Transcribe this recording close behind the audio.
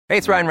Hey,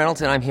 it's Ryan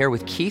Reynolds, and I'm here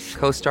with Keith,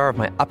 co-star of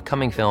my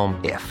upcoming film,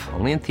 If,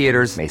 only in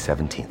theaters May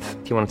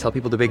 17th. Do you want to tell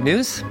people the big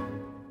news?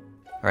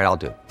 All right, I'll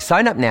do it.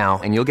 Sign up now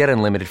and you'll get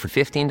unlimited for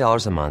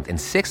 $15 a month and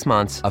 6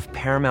 months of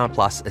Paramount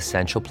Plus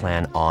Essential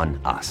Plan on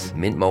us.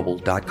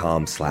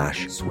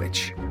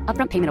 MintMobile.com/switch.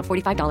 Upfront payment of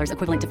 $45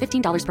 equivalent to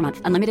 $15 per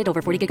month. Unlimited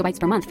over 40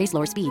 gigabytes per month. Face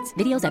lower speeds.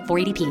 Videos at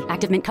 480p.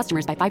 Active Mint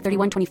customers by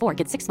 531.24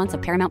 get 6 months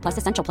of Paramount Plus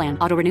Essential Plan.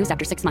 Auto renews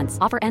after 6 months.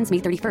 Offer ends May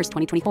 31st,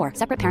 2024.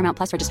 Separate Paramount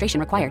Plus registration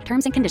required.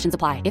 Terms and conditions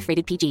apply if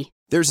rated PG.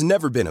 There's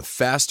never been a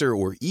faster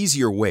or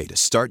easier way to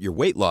start your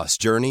weight loss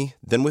journey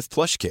than with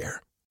PlushCare.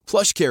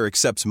 PlushCare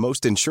accepts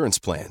most insurance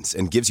plans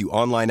and gives you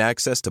online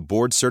access to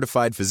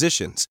board-certified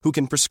physicians who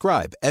can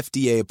prescribe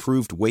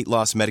FDA-approved weight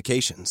loss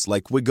medications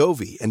like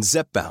Wegovy and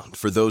Zepbound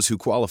for those who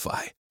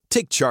qualify.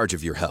 Take charge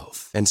of your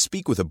health and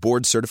speak with a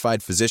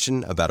board-certified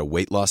physician about a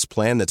weight loss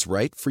plan that's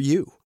right for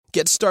you.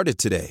 Get started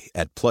today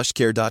at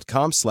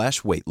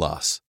plushcare.com/weight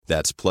loss.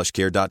 That's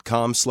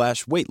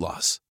plushcare.com/weight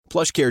loss.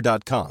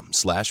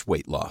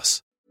 plushcare.com/weight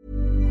loss.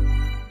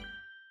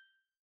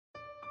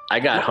 I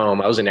got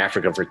home. I was in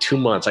Africa for 2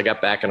 months. I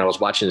got back and I was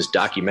watching this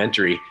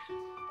documentary,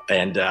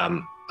 and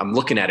I'm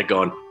looking at it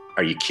going,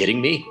 are you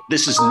kidding me?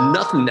 This is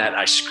nothing that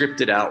I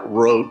scripted out,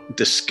 wrote,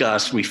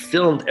 discussed. We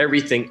filmed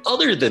everything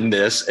other than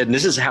this, and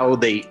this is how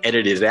they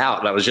edited it out.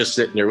 And I was just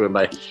sitting there with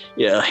my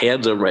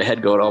hands over my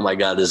head going, oh my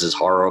God, this is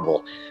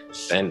horrible.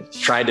 And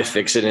tried to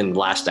fix it in the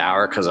last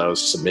hour because I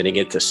was submitting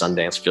it to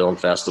Sundance Film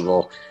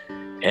Festival.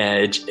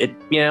 And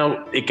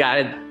it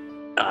got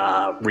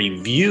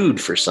reviewed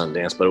for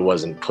Sundance, but it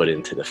wasn't put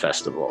into the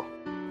festival.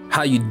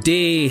 How you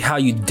day?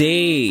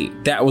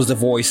 That was the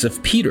voice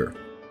of Peter.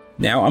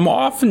 Now, I'm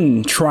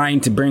often trying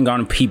to bring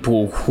on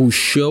people who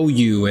show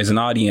you as an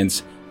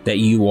audience that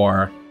you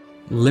are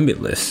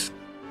limitless.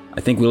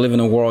 I think we live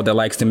in a world that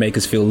likes to make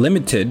us feel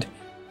limited,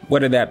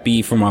 whether that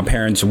be from our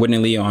parents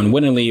wittingly or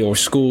unwittingly, or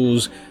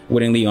schools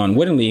wittingly or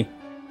unwittingly.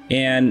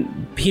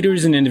 And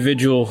Peter's an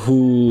individual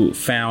who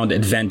found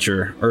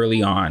adventure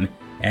early on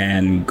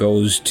and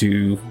goes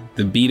to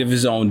the beat of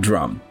his own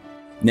drum.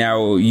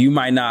 Now, you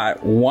might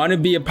not want to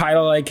be a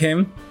pilot like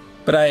him,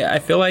 but I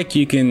feel like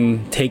you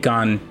can take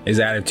on his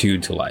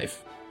attitude to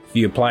life if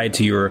you apply it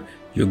to your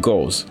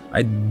goals.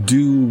 I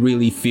do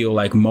really feel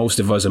like most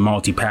of us are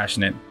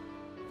multi-passionate,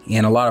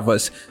 and a lot of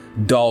us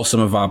dull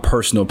some of our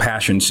personal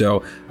passion.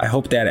 So I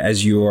hope that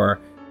as you're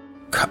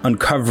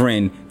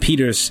uncovering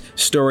Peter's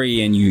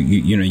story and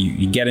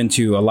you get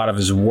into a lot of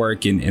his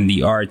work in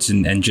the arts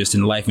and just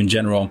in life in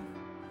general,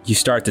 you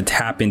start to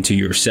tap into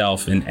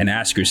yourself and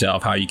ask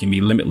yourself how you can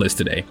be limitless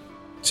today.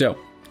 So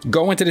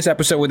go into this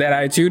episode with that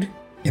attitude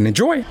and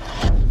enjoy.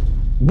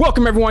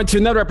 Welcome everyone to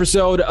another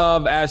episode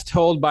of As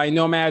Told by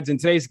Nomads. And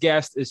today's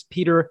guest is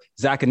Peter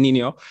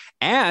Zaccagnino.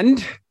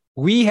 And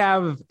we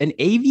have an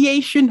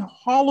aviation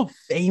Hall of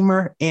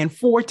Famer and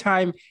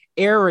 4-time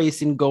air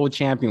racing gold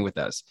champion with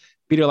us.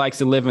 Peter likes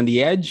to live on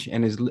the edge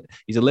and he's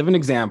a living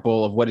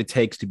example of what it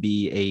takes to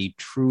be a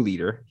true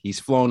leader. He's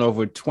flown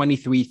over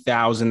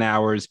 23,000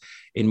 hours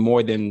in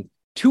more than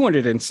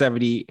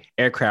 270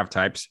 aircraft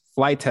types,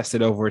 flight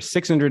tested over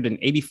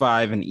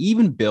 685, and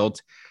even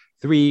built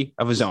 3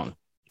 of his own.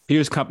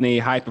 Peter's company,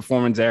 High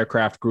Performance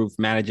Aircraft Group,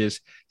 manages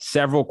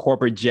several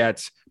corporate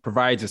jets,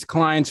 provides its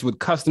clients with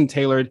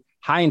custom-tailored,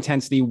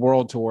 high-intensity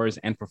world tours,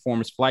 and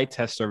performs flight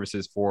test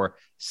services for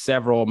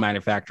several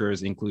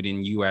manufacturers,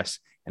 including U.S.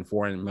 and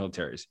foreign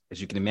militaries.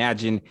 As you can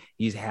imagine,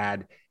 he's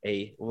had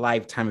a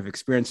lifetime of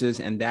experiences,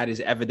 and that is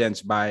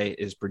evidenced by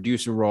his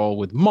producer role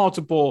with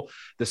multiple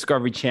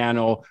Discovery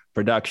Channel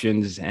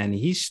productions. And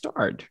he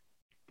starred,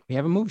 we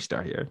have a movie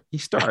star here, he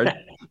starred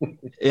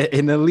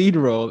in the lead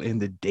role in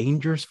the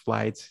Dangerous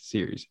Flights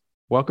series.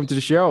 Welcome to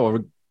the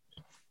show.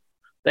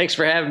 Thanks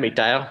for having me,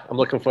 Tyle. I'm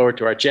looking forward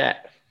to our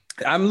chat.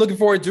 I'm looking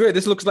forward to it.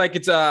 This looks like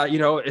it's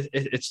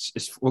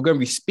we're going to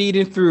be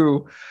speeding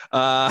through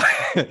a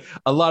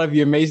lot of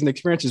your amazing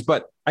experiences.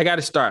 But I got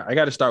to start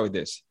with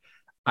this.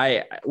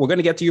 We're going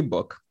to get to your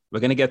book. We're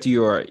going to get to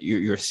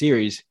your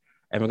series,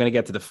 and we're going to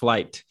get to the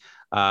flights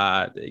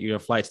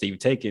that you've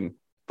taken.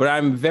 But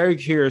I'm very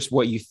curious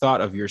what you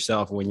thought of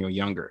yourself when you were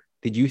younger.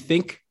 Did you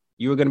think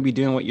you were going to be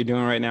doing what you're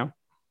doing right now?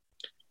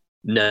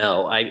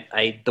 No,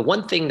 the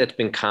one thing that's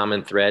been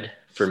common thread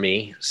for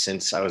me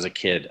since I was a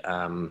kid,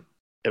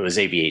 it was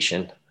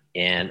aviation,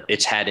 and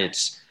it's had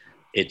its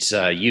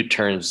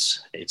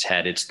U-turns, it's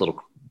had its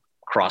little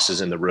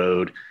crosses in the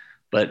road.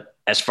 But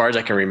as far as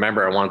I can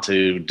remember, I wanted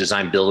to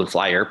design, build, and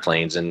fly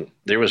airplanes, and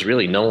there was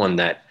really no one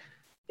that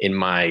in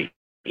my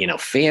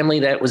family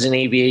that was in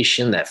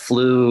aviation, that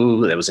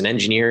flew, that was an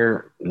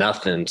engineer,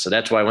 nothing. So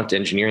that's why I went to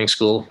engineering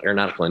school,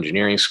 aeronautical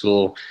engineering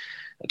school.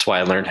 That's why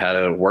I learned how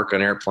to work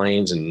on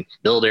airplanes and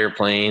build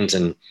airplanes,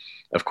 and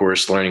of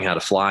course, learning how to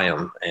fly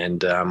them.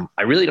 And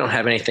I really don't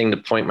have anything to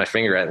point my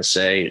finger at and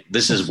say,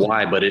 this is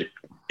why, but it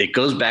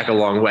goes back a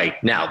long way.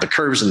 Now, the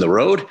curves in the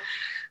road,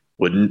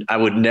 I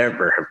would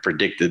never have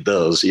predicted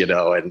those,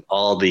 and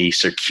all the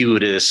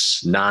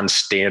circuitous,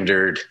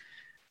 non-standard,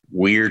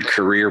 weird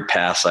career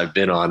paths I've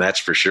been on, that's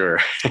for sure.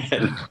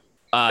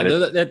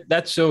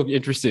 That's so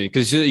interesting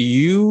because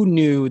you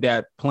knew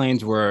that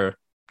planes were,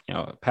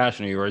 a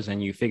passion of yours,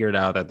 and you figured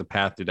out that the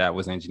path to that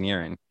was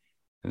engineering.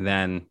 And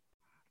then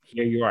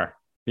here you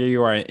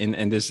are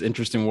in this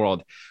interesting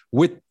world.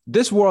 With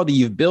this world that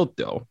you've built,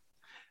 though,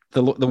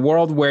 the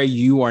world where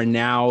you are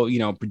now,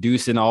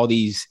 producing all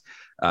these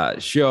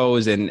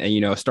shows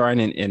and starring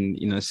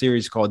in a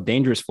series called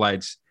Dangerous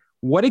Flights.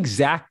 What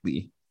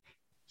exactly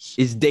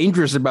is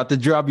dangerous about the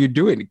job you're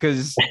doing?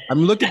 Because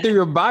I'm looking through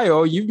your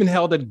bio. You've been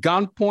held at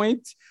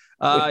gunpoint.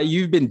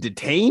 You've been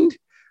detained.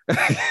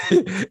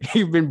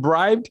 You've been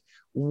bribed.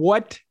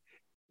 What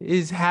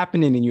is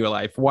happening in your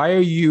life? Why are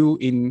you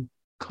in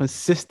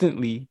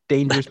consistently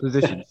dangerous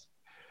positions?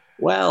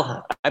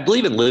 Well, I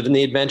believe in living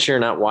the adventure,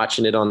 not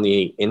watching it on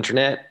the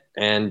internet.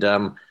 And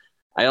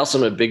I also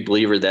am a big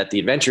believer that the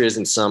adventure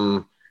isn't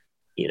some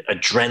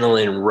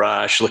adrenaline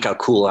rush. Look how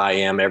cool I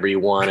am,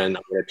 everyone. And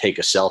I'm going to take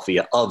a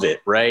selfie of it.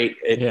 Right.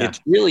 It's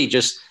really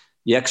just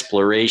the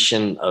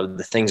exploration of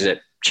the things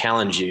that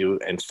challenge you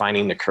and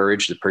finding the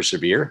courage to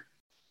persevere.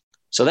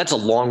 So that's a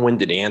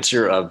long-winded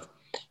answer of,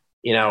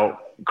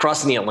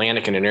 crossing the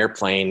Atlantic in an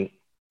airplane,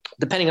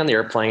 depending on the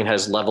airplane,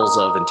 has levels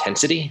of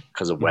intensity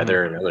because of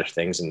weather and other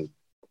things, and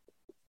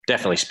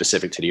definitely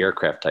specific to the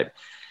aircraft type.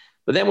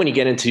 But then when you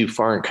get into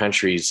foreign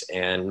countries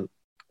and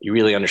you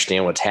really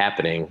understand what's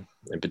happening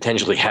and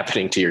potentially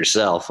happening to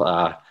yourself,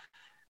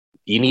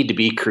 you need to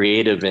be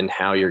creative in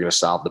how you're going to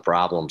solve the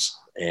problems.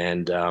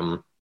 And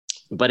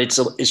but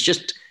it's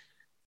just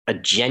a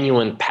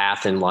genuine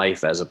path in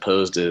life as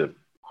opposed to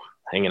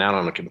hanging out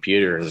on a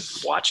computer and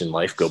watching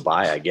life go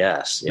by, I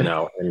guess, And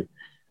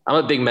I'm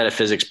a big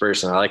metaphysics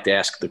person. I like to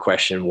ask the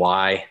question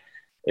why.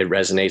 It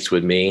resonates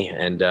with me,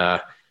 and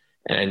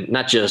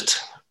not just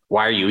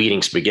why are you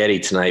eating spaghetti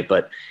tonight,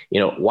 but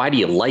why do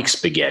you like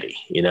spaghetti?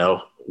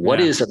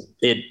 What is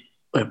it?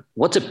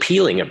 What's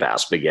appealing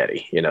about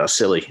spaghetti?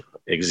 Silly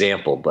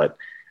example, but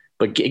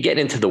get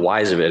into the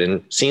whys of it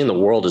and seeing the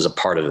world as a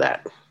part of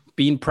that.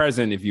 Being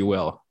present, if you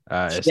will.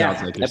 It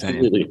sounds like you're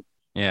absolutely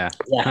saying.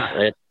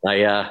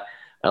 Yeah.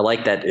 I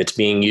like that it's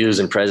being used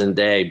in present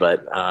day,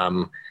 but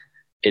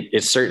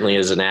it certainly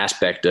is an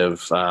aspect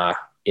of,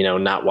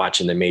 not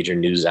watching the major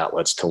news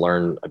outlets to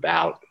learn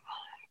about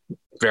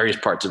various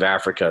parts of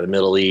Africa, the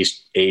Middle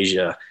East,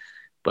 Asia,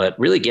 but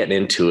really getting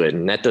into it.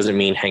 And that doesn't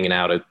mean hanging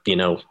out at,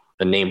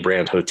 a name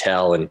brand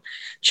hotel and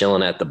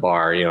chilling at the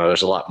bar.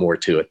 There's a lot more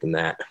to it than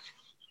that.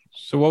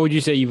 So what would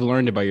you say you've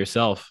learned about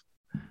yourself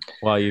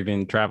while you've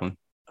been traveling?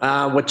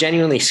 What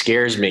genuinely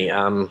scares me,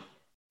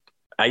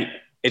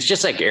 it's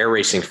just like air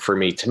racing for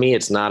me. To me,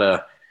 it's not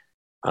a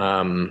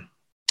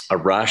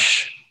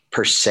rush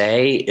per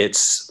se.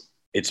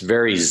 It's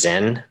very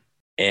zen.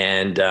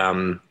 And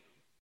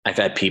I've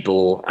had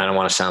people, I don't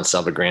want to sound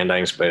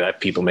self-aggrandizing, but I've had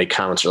people make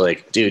comments are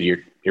like, dude,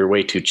 you're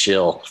way too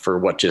chill for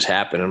what just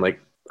happened. I'm like,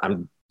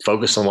 I'm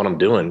focused on what I'm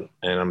doing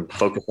and I'm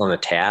focused on the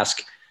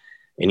task,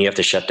 and you have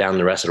to shut down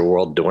the rest of the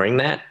world during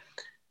that.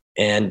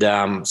 And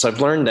so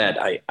I've learned that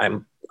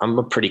I'm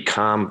a pretty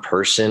calm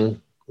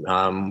person,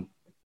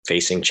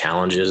 facing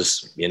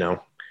challenges,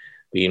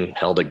 being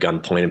held at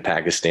gunpoint in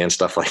Pakistan,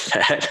 stuff like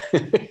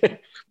that.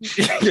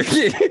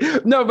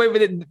 No,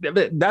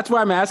 but that's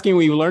why I'm asking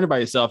what you learned about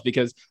yourself,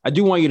 because I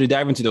do want you to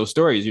dive into those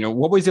stories.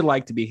 What was it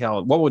like to be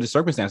held? What were the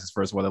circumstances,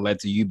 first of all, that led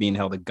to you being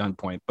held at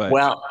gunpoint? But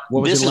well,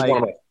 what was this it is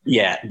like?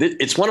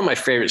 It's one of my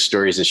favorite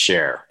stories to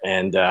share.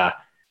 And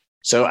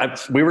so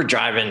we were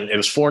driving. It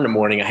was 4 a.m.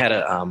 I had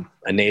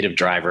a native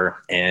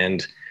driver,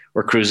 and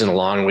we're cruising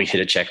along, and we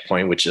hit a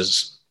checkpoint, which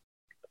is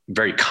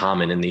very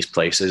common in these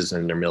places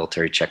and their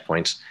military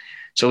checkpoints.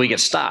 So we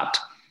get stopped,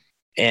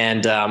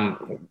 and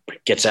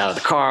gets out of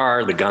the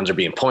car. The guns are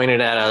being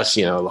pointed at us,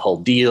 the whole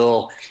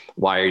deal.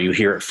 Why are you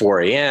here at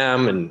 4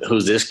 a.m.? And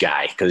who's this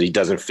guy? Because he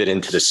doesn't fit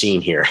into the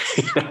scene here.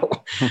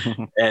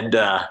 And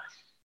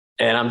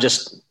I'm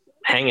just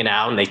hanging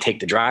out, and they take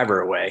the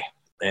driver away.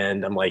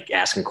 And I'm like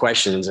asking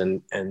questions,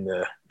 and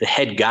the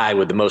head guy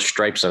with the most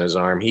stripes on his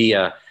arm, he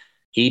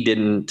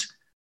didn't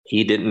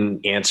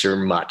answer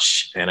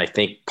much. And I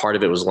think part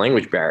of it was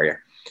language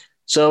barrier.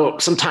 So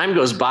some time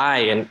goes by,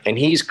 and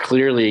he's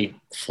clearly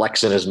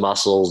flexing his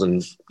muscles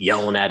and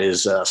yelling at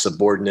his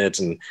subordinates.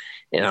 And,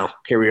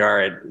 here we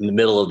are in the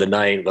middle of the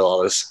night with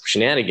all this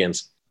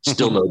shenanigans,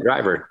 still no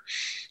driver.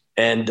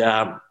 And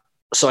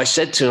so I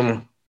said to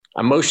him,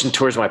 I motioned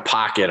towards my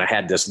pocket. I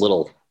had this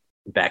little,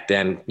 back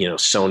then,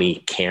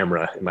 Sony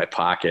camera in my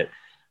pocket.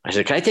 I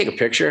said, can I take a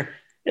picture?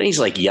 And he's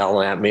like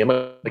yelling at me. I'm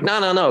like,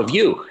 no, of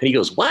you. And he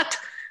goes, what?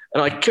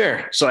 And I'm like,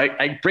 sure. So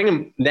I bring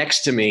him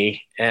next to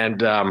me,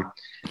 and,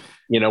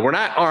 we're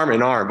not arm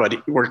in arm,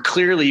 but we're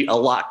clearly a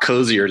lot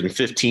cozier than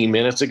 15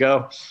 minutes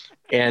ago.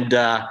 And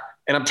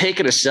I'm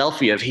taking a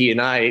selfie of he and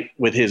I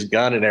with his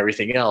gun and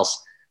everything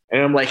else.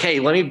 And I'm like, hey,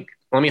 let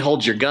me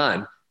hold your gun.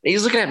 And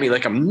he's looking at me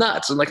like I'm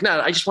nuts. I'm like,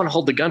 no, I just want to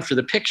hold the gun for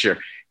the picture.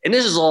 And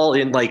this is all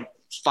in like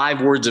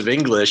 5 words of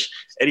English.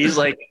 And he's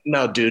like,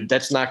 no, dude,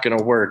 that's not going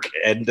to work.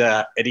 And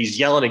he's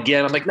yelling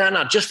again. I'm like,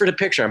 no, just for the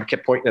picture. I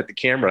kept pointing at the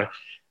camera.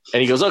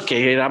 And he goes,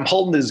 okay, and I'm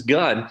holding his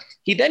gun.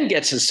 He then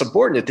gets his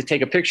subordinate to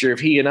take a picture of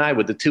he and I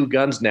with the two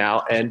guns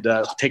now and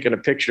taking a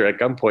picture at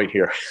gunpoint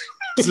here.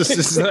 This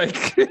is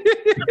like,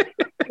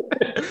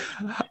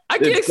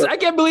 I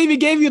can't believe he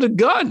gave you the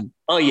gun.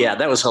 Oh, yeah,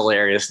 that was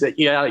hilarious. That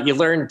you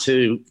learn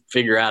to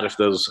figure out if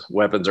those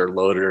weapons are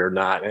loaded or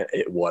not.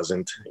 It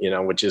wasn't,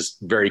 which is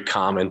very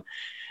common.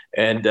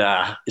 And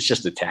it's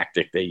just a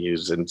tactic they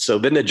use. And so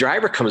then the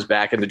driver comes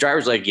back and the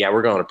driver's like, yeah,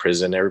 we're going to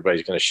prison.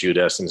 Everybody's going to shoot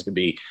us. And it's going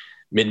to be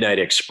Midnight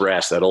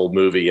Express, that old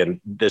movie,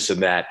 and this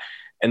and that.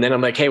 And then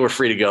I'm like, hey, we're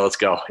free to go. Let's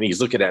go. And he's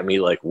looking at me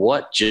like,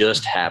 what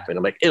just happened?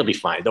 I'm like, it'll be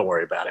fine. Don't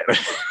worry about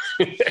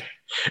it.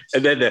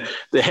 And then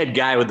the head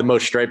guy with the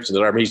most stripes in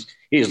the army,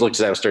 he just looks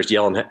at him, starts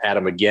yelling at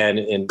him again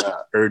in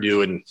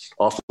Urdu, and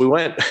off we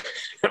went.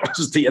 That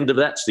was the end of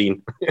that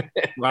scene.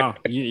 Wow.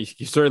 You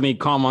certainly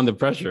calm under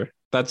pressure.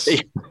 That's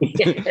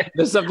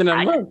something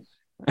I've learned.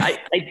 I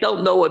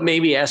don't know what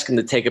made me ask him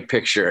to take a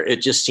picture.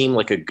 It just seemed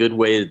like a good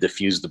way to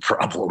diffuse the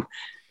problem.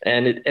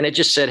 And it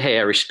just said, hey,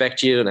 I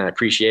respect you and I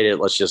appreciate it.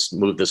 Let's just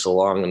move this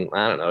along. And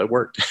I don't know, it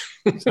worked.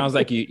 Sounds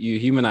like you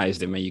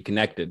humanized him and you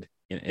connected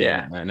in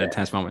a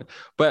tense moment.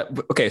 But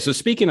okay, so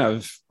speaking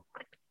of,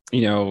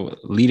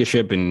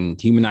 leadership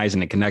and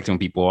humanizing and connecting with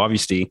people,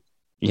 obviously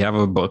you have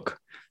a book.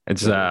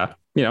 It's,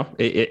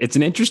 it's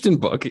an interesting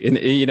book.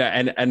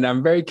 And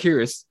I'm very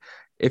curious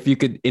if you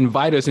could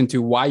invite us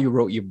into why you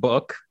wrote your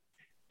book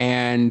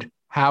and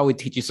how it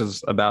teaches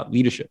us about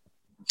leadership.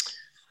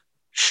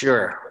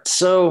 Sure.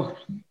 So,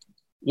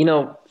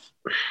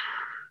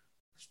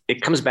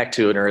 it comes back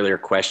to an earlier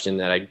question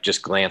that I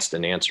just glanced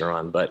an answer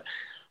on, but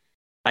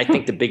I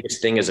think the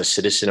biggest thing as a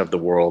citizen of the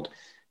world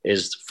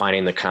is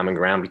finding the common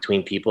ground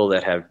between people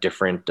that have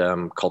different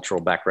cultural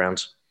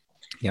backgrounds.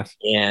 Yes.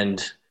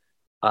 And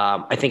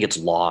I think it's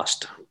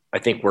lost. I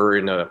think we're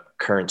in a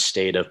current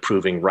state of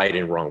proving right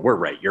and wrong. We're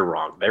right. You're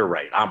wrong. They're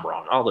right. I'm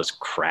wrong. All this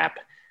crap.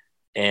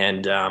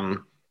 And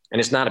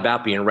it's not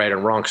about being right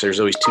and wrong because there's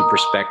always two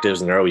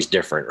perspectives and they're always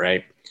different,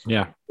 right?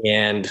 Yeah.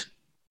 And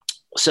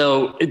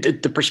so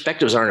the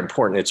perspectives aren't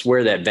important. It's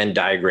where that Venn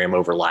diagram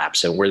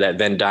overlaps, and where that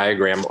Venn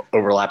diagram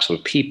overlaps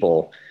with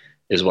people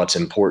is what's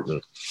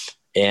important.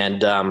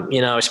 And,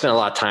 I spent a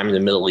lot of time in the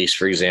Middle East,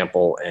 for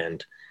example,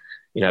 and,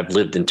 I've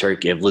lived in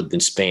Turkey, I've lived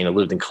in Spain, I've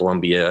lived in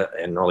Colombia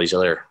and all these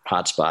other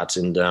hotspots.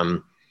 And,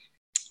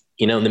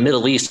 in the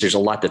Middle East, there's a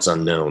lot that's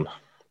unknown,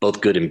 both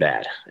good and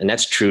bad. And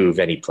that's true of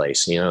any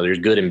place. There's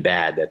good and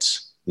bad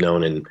that's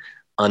known and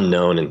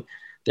unknown. And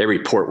their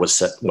report was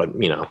what,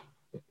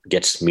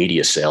 gets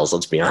media sales,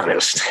 let's be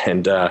honest.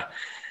 And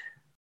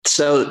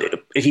so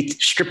if you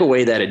strip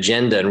away that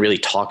agenda and really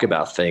talk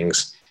about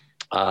things,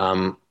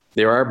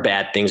 there are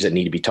bad things that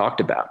need to be talked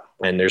about.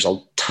 And there's a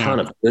ton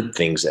of good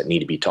things that need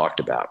to be talked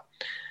about.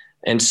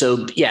 And so,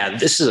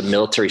 this is a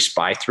military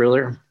spy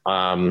thriller.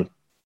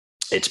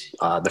 It's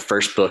the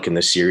first book in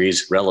the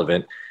series,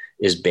 Relevant,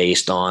 is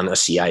based on a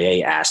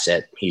CIA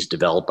asset. He's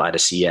developed by the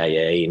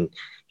CIA, and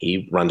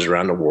he runs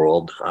around the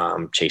world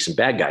chasing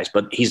bad guys.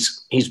 But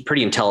he's a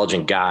pretty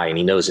intelligent guy, and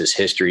he knows his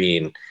history,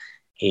 and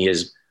he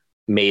has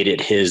made it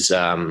his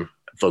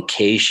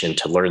vocation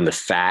to learn the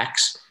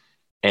facts,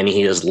 and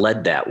he is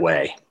led that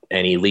way,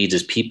 and he leads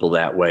his people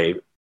that way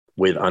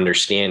with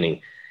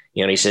understanding.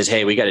 He says,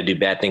 hey, we got to do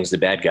bad things to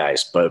bad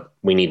guys, but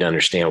we need to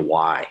understand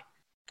why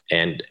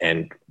and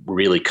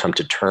really come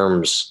to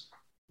terms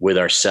with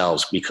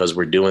ourselves, because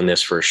we're doing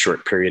this for a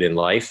short period in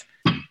life,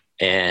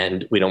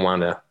 and we don't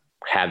want to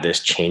have this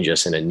change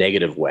us in a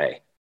negative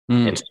way.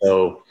 And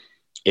so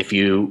if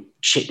you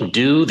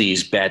do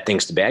these bad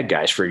things to bad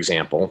guys, for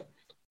example,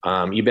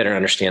 you better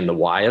understand the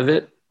why of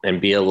it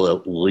and be able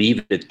to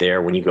leave it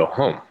there when you go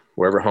home,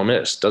 wherever home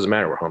is. Doesn't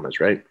matter where home is,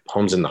 right?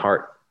 Home's in the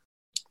heart.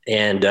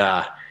 And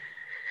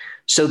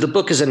so the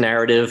book is a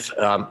narrative.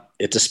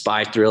 It's a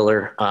spy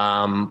thriller,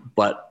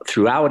 but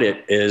throughout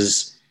it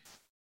is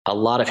a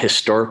lot of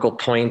historical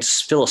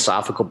points,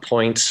 philosophical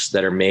points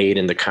that are made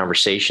in the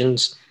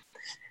conversations.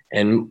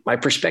 And my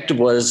perspective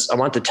was, I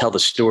want to tell the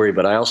story,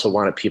 but I also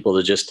wanted people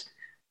to just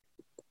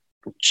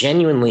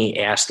genuinely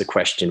ask the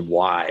question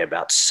why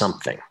about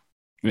something.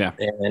 Yeah.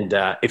 And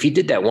if you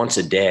did that once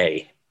a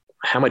day,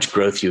 how much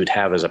growth you would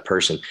have as a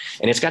person.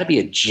 And it's got to be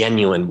a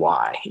genuine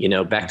why,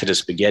 back to the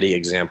spaghetti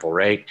example,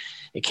 right?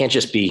 It can't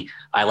just be,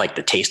 I like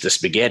the taste of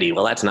spaghetti.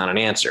 Well, that's not an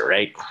answer,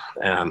 right?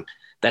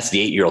 That's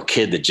the 8-year-old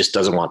kid that just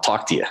doesn't want to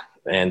talk to you.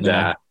 And,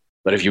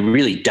 but if you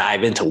really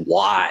dive into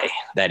why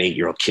that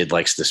 8-year-old kid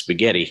likes the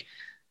spaghetti,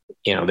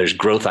 there's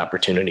growth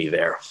opportunity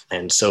there.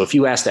 And so if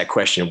you ask that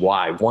question,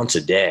 why, once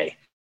a day,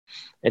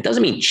 it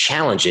doesn't mean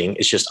challenging.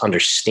 It's just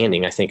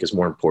understanding, I think, is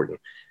more important.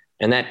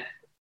 And that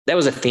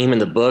was a theme in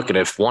the book. And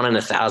if 1 in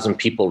 1,000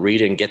 people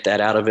read it and get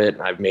that out of it,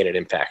 I've made an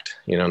impact,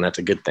 and that's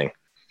a good thing.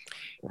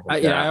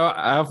 I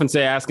often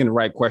say asking the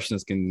right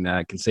questions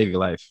can save your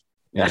life.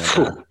 I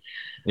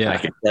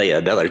can tell you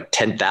another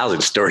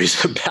 10,000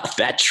 stories about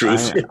that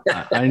truth.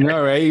 I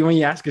know, right? When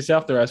you ask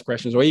yourself the right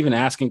questions, or even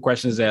asking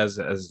questions as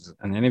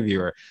an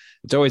interviewer,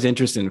 it's always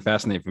interesting and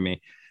fascinating for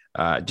me.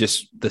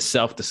 just the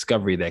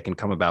self-discovery that can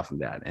come about from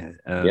that. And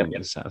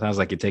it sounds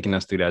like you're taking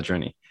us through that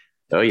journey.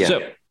 Oh yeah.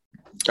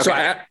 So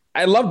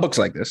I love books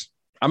like this.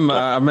 I'm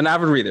an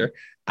avid reader.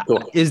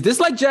 Cool. Is this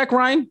like Jack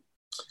Ryan?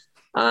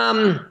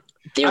 I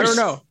don't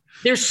know.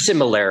 There's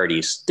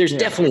similarities. There's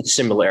definitely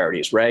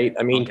similarities, right?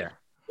 I mean,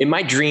 in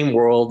my dream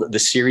world, the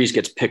series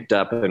gets picked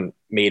up and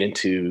made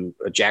into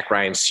a Jack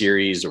Ryan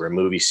series or a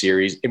movie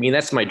series. I mean,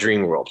 that's my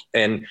dream world.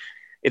 And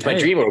it's my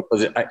dream world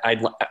because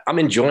I'm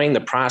enjoying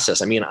the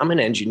process. I mean, I'm an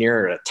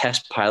engineer, a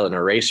test pilot, and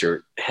a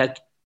racer. Heck,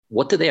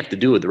 what do they have to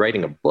do with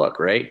writing a book,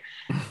 right?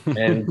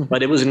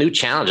 But it was a new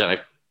challenge. And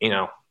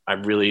I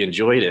really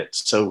enjoyed it.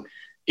 So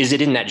is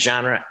it in that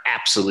genre?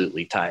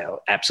 Absolutely, Tayo.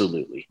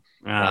 Absolutely.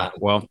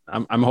 Well,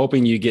 I'm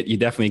hoping you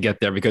definitely get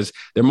there, because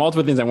there are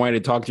multiple things I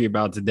wanted to talk to you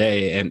about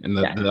today. And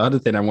the other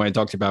thing I wanted to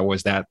talk to you about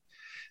was that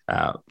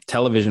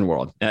television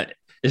world.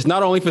 It's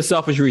not only for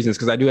selfish reasons,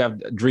 because I do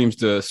have dreams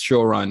to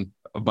show run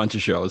a bunch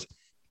of shows,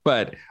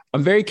 but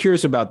I'm very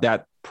curious about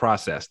that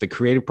process, the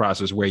creative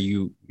process where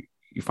you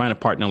find a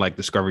partner like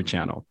Discovery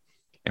Channel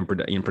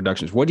in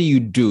productions. What do?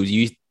 Do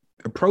you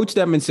approach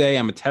them and say,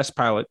 I'm a test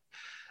pilot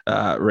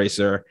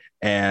racer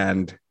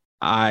and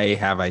I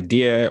have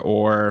idea,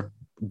 or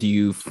do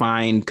you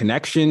find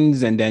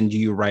connections and then do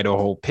you write a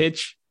whole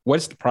pitch?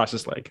 What's the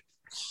process like?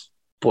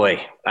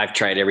 Boy, I've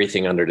tried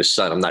everything under the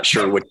sun. I'm not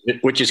sure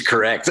which is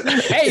correct.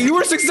 Hey, you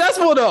were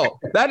successful though.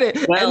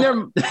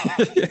 Well,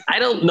 I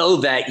don't know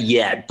that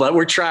yet, but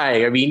we're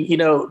trying. I mean,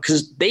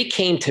 because they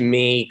came to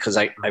me because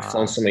I've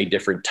flown so many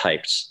different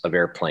types of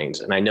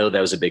airplanes, and I know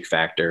that was a big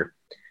factor.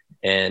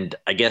 And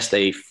I guess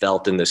they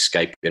felt in the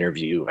Skype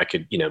interview I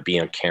could, be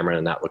on camera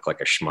and not look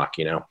like a schmuck,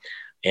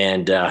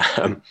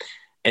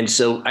 And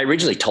so I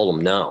originally told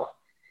them no.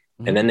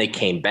 And then they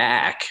came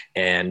back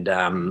and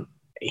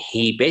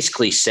he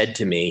basically said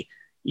to me,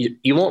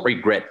 you won't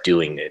regret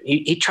doing it.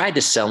 He tried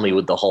to sell me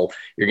with the whole,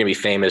 you're going to be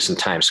famous in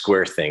Times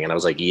Square thing. And I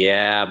was like,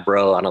 yeah,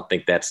 bro, I don't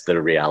think that's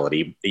the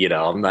reality.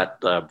 I'm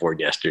not born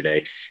yesterday.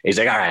 And he's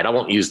like, all right, I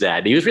won't use that.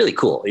 And he was really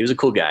cool. He was a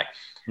cool guy.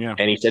 Yeah.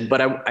 And he said,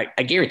 but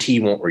I guarantee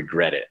you won't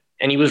regret it.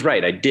 And he was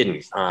right. I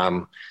didn't.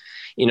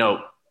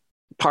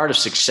 Part of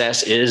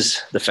success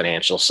is the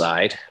financial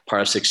side.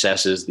 Part of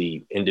success is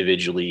the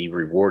individually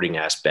rewarding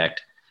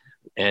aspect.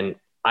 And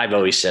I've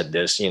always said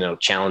this,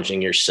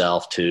 challenging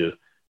yourself to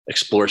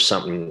explore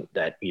something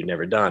that you've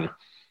never done.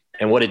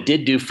 And what it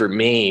did do for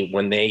me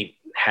when they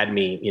had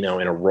me, in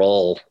a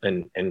role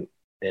and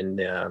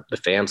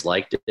the fans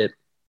liked it,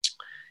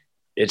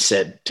 it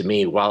said to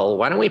me, well,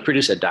 why don't we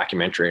produce a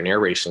documentary on air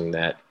racing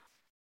that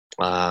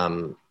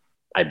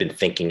I've been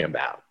thinking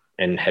about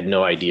and had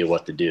no idea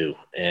what to do.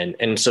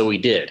 And so we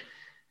did.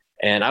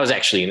 And I was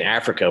actually in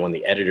Africa when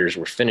the editors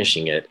were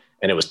finishing it,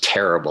 and it was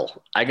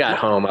terrible. I got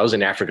home. I was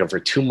in Africa for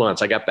 2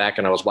 months. I got back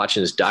and I was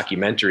watching this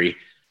documentary.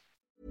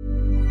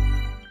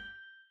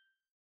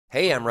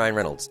 Hey, I'm Ryan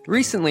Reynolds.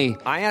 Recently,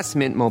 I asked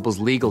Mint Mobile's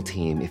legal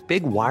team if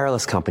big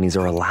wireless companies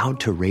are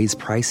allowed to raise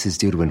prices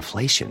due to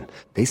inflation.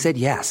 They said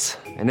yes.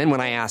 And then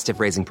when I asked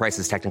if raising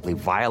prices technically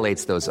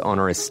violates those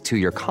onerous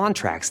 2-year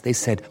contracts, they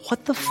said,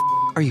 what the f***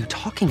 are you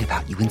talking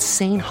about, you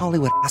insane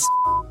Hollywood ass f-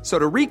 So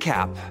to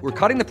recap, we're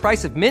cutting the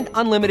price of Mint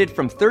Unlimited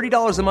from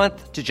 $30 a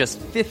month to just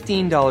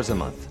 $15 a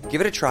month. Give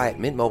it a try at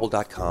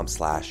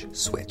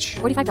mintmobile.com/switch.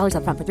 $45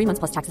 up front for 3 months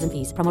plus taxes and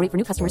fees. Promo rate for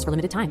new customers for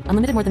limited time.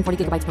 Unlimited more than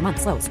 40 gigabytes per month.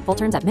 Slows full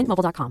terms at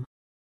mintmobile.com.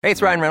 Hey,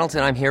 it's Ryan Reynolds,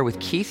 and I'm here with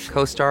Keith,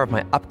 co-star of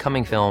my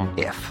upcoming film,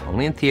 If,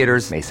 only in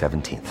theaters May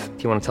 17th.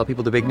 Do you want to tell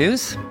people the big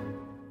news?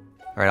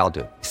 All right, I'll do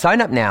it. Sign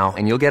up now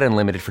and you'll get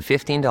unlimited for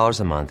 $15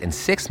 a month and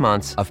 6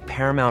 months of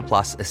Paramount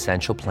Plus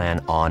Essential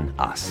Plan on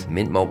us.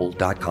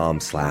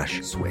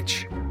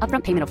 mintmobile.com/switch.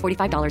 Upfront payment of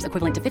 $45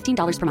 equivalent to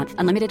 $15 per month.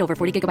 Unlimited over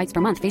 40 gigabytes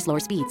per month. Face lower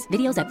speeds.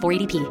 Videos at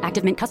 480p.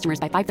 Active Mint customers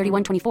by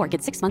 531.24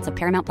 get 6 months of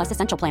Paramount Plus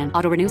Essential Plan.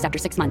 Auto renews after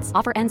 6 months.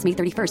 Offer ends May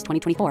 31st,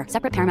 2024.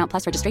 Separate Paramount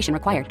Plus registration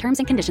required. Terms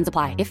and conditions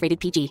apply if rated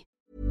PG.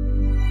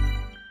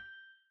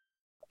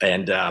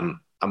 And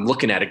I'm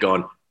looking at it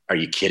going, are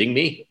you kidding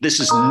me?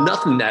 This is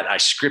nothing that I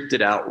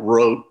scripted out,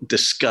 wrote,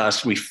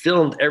 discussed. We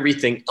filmed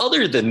everything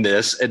other than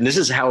this. And this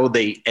is how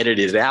they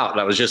edited it out. And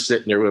I was just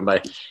sitting there with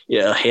my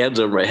hands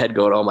over my head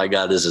going, oh my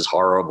God, this is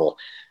horrible.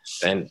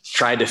 And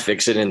tried to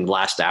fix it in the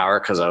last hour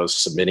because I was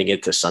submitting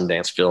it to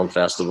Sundance Film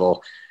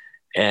Festival.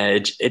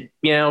 And it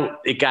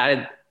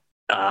got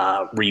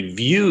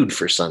reviewed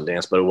for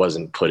Sundance, but it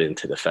wasn't put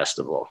into the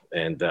festival.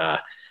 And,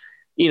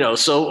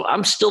 so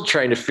I'm still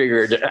trying to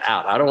figure it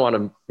out. I don't want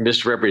to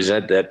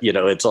misrepresent that,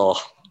 it's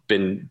all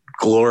been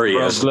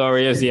glorious. Well,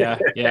 glorious, yeah.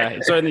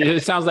 So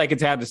it sounds like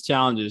it's had its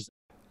challenges.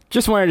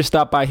 Just wanted to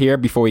stop by here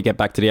before we get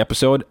back to the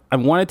episode. I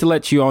wanted to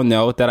let you all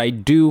know that I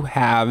do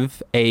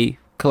have a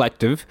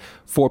collective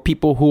for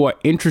people who are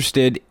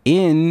interested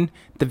in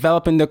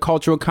developing their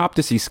cultural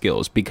competency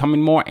skills,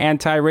 becoming more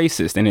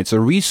anti-racist. And it's a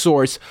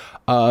resource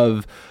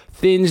of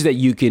things that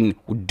you can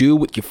do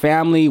with your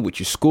family, with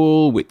your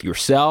school, with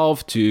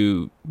yourself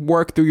to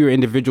work through your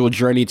individual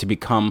journey to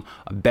become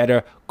a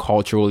better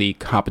culturally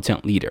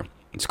competent leader.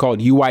 It's called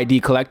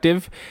UID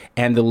Collective,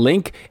 and the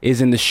link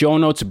is in the show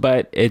notes,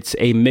 but it's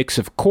a mix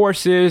of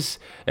courses.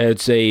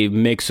 It's a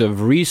mix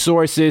of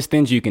resources,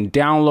 things you can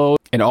download.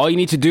 And all you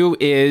need to do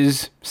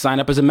is sign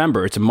up as a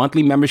member. It's a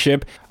monthly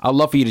membership. I'd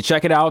love for you to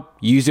check it out.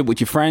 Use it with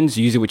your friends.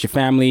 Use it with your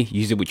family.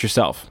 Use it with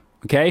yourself.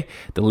 Okay?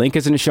 The link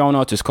is in the show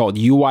notes. It's called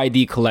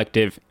UID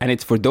Collective, and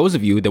it's for those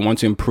of you that want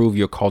to improve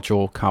your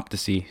cultural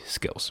competency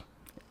skills.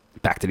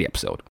 Back to the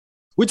episode.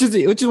 Which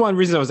is one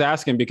reason I was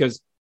asking,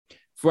 because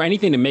for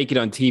anything to make it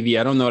on TV,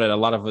 I don't know that a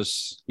lot of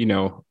us,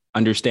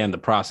 understand the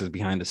process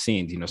behind the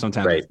scenes.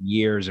 Sometimes Right. it's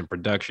years in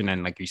production,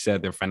 and like you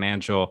said, there are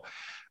financial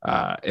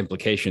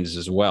implications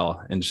as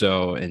well. And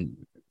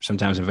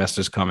sometimes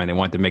investors come and they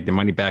want to make their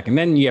money back. And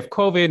then you have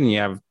COVID and you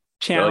have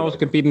channels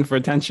competing for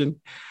attention.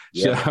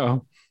 Yeah.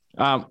 So,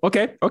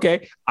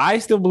 okay. I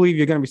still believe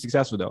you're going to be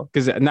successful though,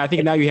 because I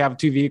think now you have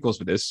two vehicles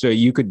for this. So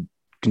you could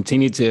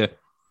continue to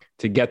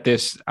get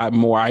this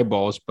more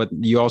eyeballs, but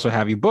you also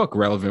have your book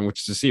Relevant,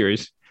 which is a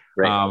series.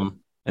 Right.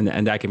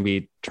 And that can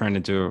be turned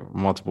into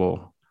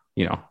multiple,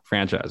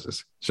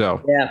 franchises.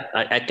 So Yeah,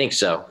 I think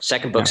so.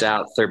 Second book's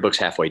out. Third book's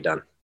halfway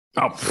done.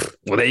 oh,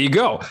 well, there you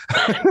go.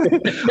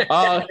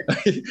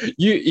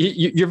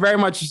 You're very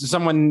much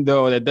someone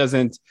though that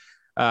doesn't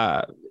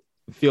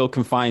feel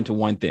confined to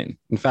one thing.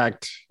 In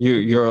fact,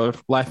 your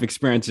life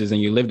experiences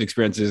and your lived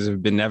experiences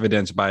have been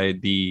evidenced by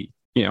the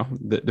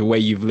way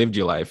you've lived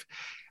your life.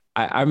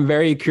 I'm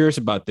very curious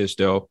about this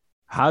though.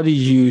 How did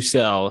you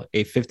sell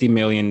a $50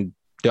 million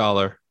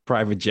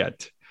private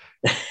jet?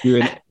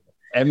 You're an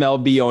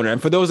MLB owner.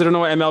 And for those that don't know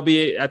what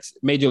MLB, that's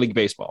Major League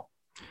Baseball.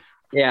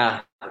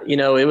 Yeah,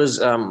 it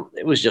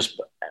was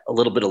just a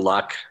little bit of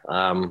luck.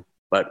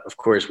 But of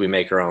course, we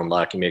make our own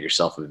luck. You make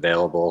yourself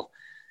available.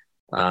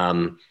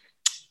 And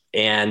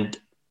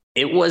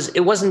it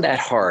wasn't that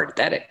hard.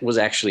 That was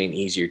actually an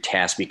easier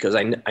task because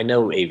I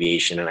know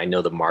aviation and I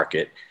know the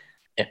market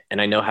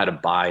and I know how to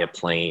buy a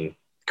plane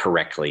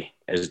correctly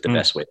is the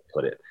best way to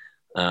put it.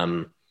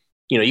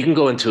 You can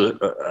go into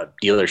a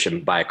dealership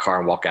and buy a car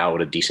and walk out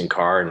with a decent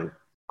car and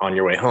on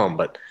your way home.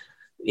 But,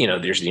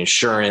 there's the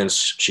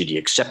insurance. Should you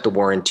accept the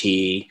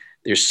warranty?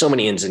 There's so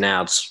many ins and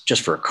outs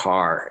just for a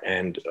car.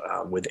 And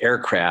with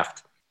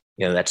aircraft,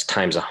 that's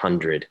times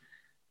 100.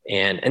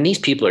 And these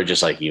people are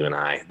just like you and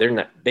I.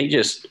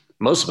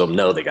 Most of them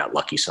know they got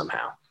lucky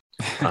somehow.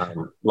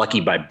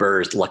 Lucky by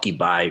birth, lucky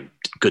by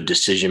good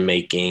decision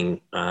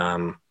making,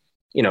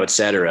 et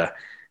cetera.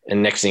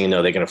 And next thing you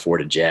know, they can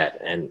afford a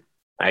jet. And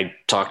I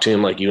talked to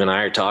him like you and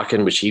I are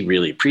talking, which he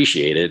really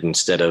appreciated,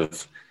 instead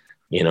of,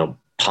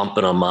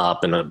 pumping them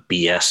up in a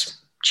BS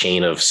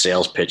chain of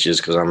sales pitches.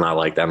 Cause I'm not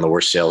like that. I'm the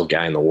worst sales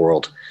guy in the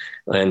world.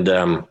 And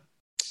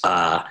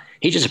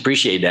he just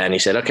appreciated that. And he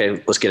said,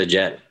 okay, let's get a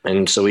jet.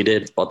 And so we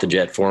did, bought the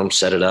jet for him,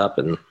 set it up,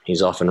 and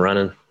he's off and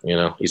running.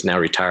 He's now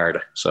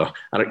retired. So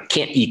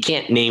you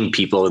can't name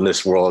people in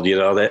this world,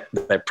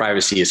 that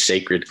privacy is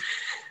sacred,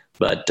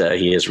 but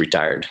he is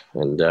retired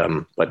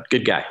but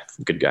good guy.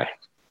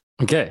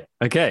 Okay.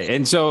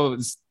 And so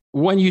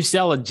when you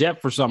sell a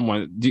jet for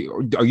someone,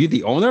 are you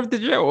the owner of the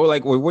jet, or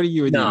what are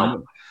you?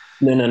 No.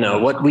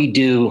 What we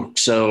do.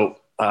 So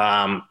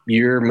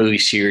your movie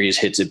series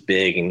hits it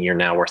big and you're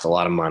now worth a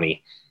lot of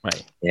money.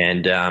 Right.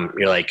 And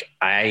you're like,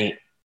 I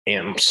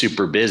am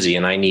super busy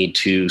and I need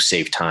to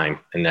save time.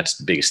 And that's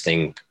the biggest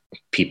thing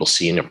people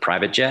see in a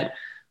private jet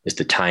is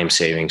the time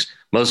savings.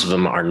 Most of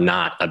them are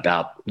not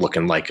about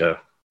looking like a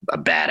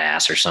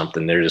badass or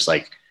something. They're just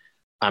like,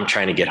 I'm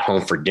trying to get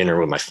home for dinner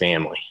with my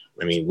family.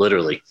 I mean,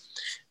 literally.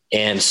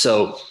 And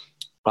so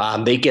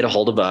they get a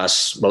hold of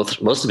us.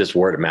 Most of it's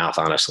word of mouth,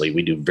 honestly.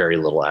 We do very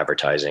little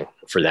advertising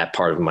for that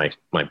part of my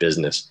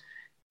business.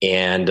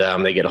 And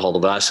they get a hold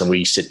of us and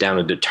we sit down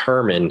and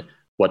determine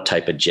what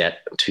type of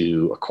jet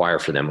to acquire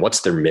for them. What's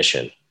their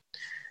mission?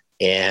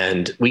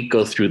 And we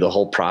go through the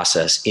whole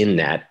process in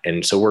that.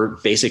 And so we're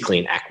basically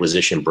an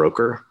acquisition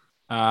broker.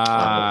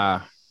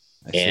 And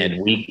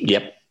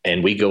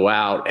we go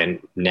out and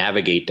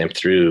navigate them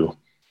through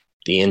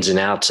the ins and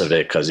outs of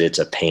it because it's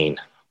a pain.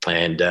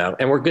 And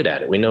we're good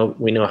at it. We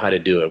know how to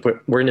do it.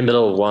 We're in the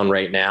middle of one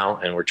right now,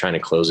 and we're trying to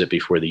close it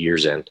before the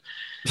year's end.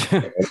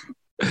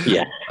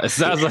 Yeah, it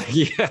sounds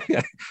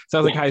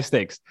like high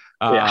stakes.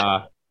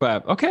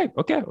 But okay.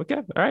 All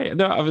right.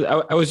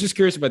 No, I was just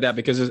curious about that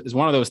because it's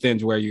one of those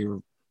things where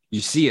you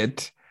see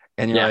it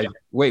and you're like,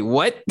 wait,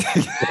 what?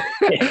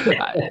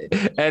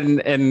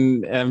 and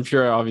I'm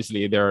sure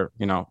obviously there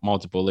are,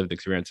 multiple lived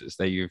experiences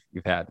that you've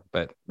had,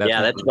 but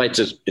that's why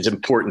it's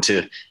important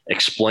to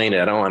explain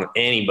it. I don't want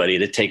anybody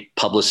to take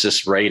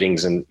publicist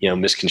writings and,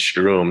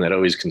 misconstrue them. That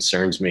always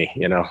concerns me.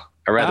 I'd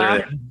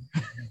rather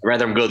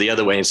them go the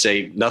other way and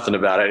say nothing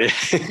about it.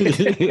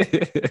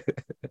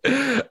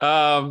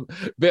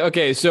 But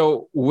okay.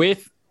 So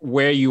with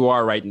where you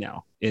are right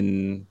now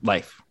in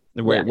life,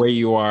 where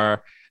you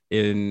are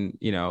in,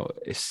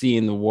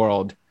 seeing the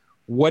world,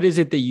 what is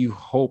it that you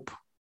hope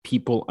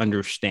people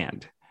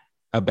understand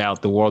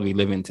about the world we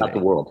live in today? About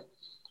the world.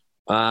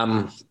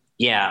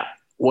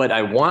 What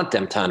I want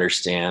them to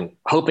understand,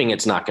 hoping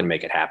it's not going to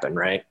make it happen.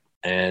 Right.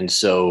 And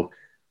so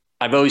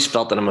I've always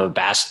felt that I'm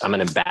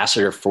an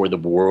ambassador for the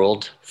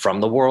world,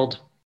 from the world.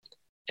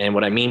 And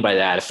what I mean by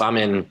that, if I'm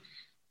in,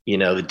 the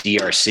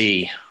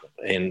DRC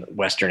in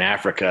Western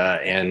Africa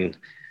and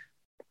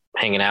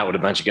hanging out with a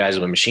bunch of guys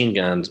with machine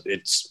guns,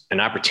 it's an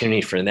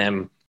opportunity for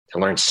them to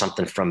learn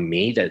something from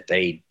me that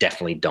they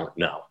definitely don't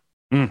know.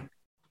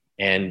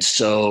 And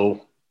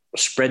so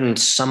spreading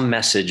some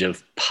message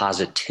of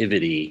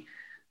positivity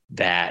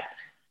that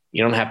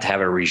you don't have to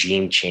have a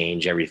regime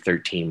change every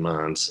 13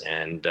 months.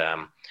 And,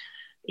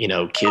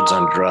 kids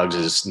on drugs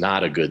is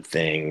not a good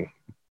thing,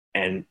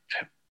 and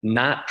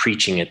not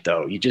preaching it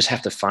though. You just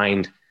have to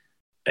find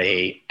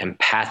a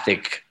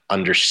empathic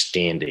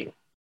understanding.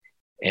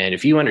 And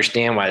if you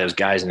understand why those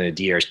guys in the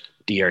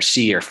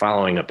DRC are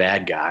following a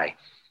bad guy,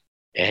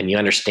 and you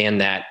understand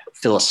that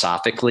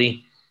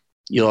philosophically,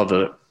 you'll have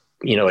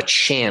a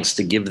chance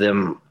to give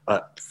them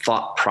a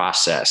thought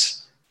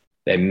process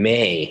that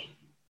may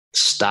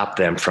stop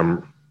them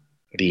from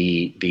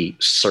the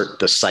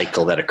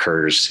cycle that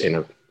occurs in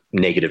a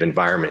negative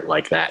environment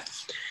like that.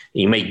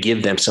 You may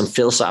give them some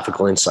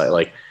philosophical insight,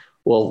 like,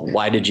 well,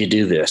 why did you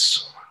do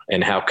this?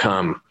 And how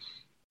come?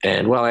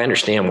 And well, I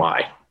understand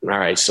why. All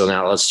right, so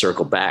now let's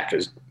circle back.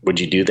 Would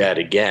you do that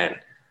again?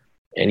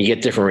 And you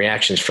get different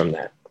reactions from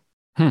that.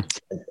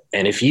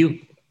 And if you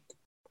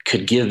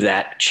could give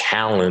that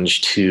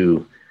challenge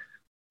to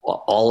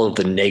all of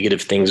the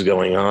negative things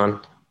going on,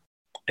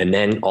 and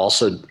then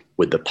also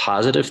with the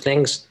positive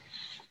things,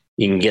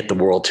 you can get the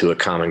world to a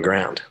common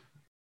ground.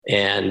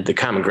 And the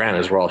common ground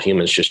is we're all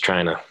humans just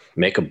trying to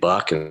make a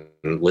buck and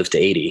live to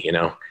 80,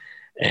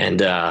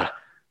 And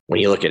when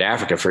you look at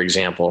Africa, for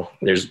example,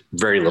 there's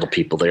very little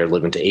people there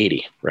living to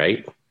 80,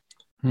 right?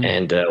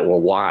 And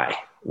why?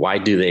 Why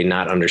do they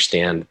not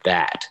understand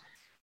that?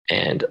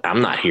 And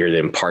I'm not here to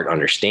impart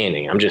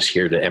understanding. I'm just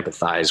here to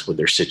empathize with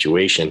their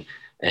situation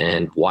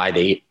and why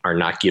they are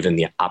not given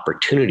the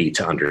opportunity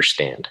to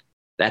understand.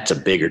 That's a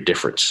bigger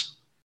difference.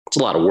 It's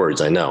a lot of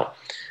words, I know,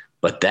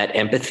 but that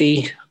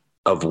empathy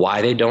of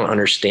why they don't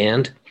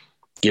understand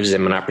gives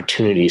them an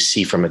opportunity to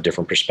see from a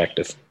different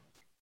perspective.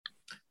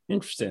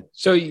 Interesting.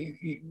 So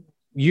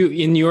you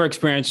in your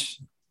experience,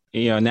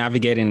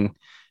 navigating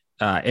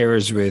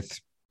areas with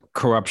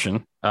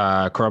corruption,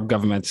 corrupt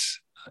governments,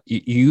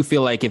 you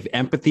feel like if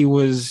empathy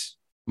was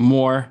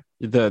more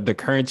the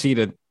currency,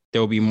 that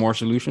there will be more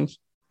solutions?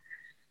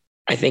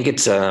 I think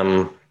it's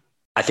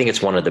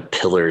one of the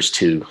pillars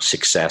to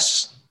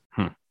success.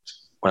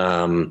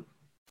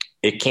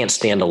 It can't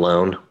stand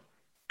alone,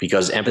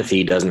 because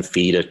empathy doesn't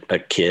feed a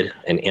kid,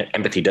 and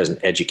empathy doesn't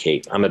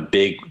educate. I'm a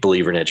big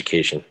believer in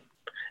education.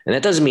 And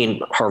that doesn't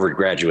mean Harvard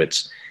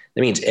graduates.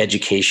 That means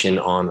education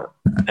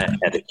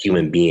as a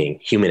human being,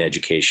 human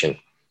education.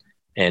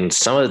 And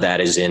some of that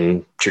is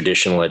in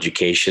traditional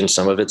education.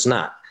 Some of it's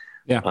not.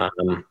 Yeah.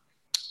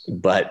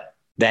 But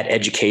that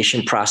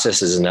education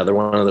process is another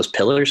one of those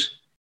pillars.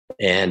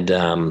 And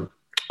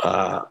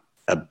a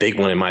big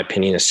one, in my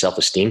opinion, is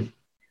self-esteem.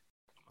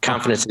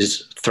 Confidence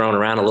is thrown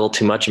around a little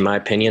too much, in my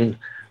opinion,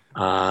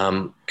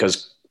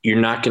 because you're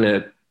not going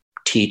to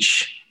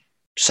teach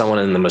someone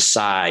in the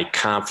Maasai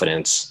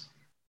confidence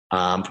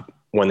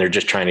when they're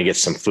just trying to get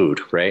some food,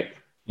 right?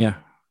 Yeah.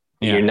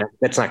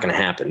 That's not going to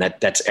happen.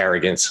 That's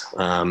arrogance,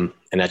 and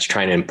that's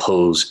trying to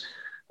impose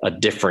a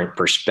different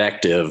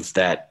perspective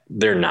that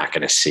they're not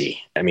going to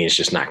see. I mean, it's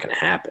just not going to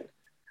happen.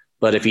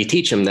 But if you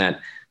teach them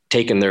that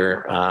taking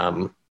their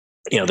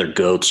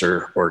goats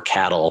or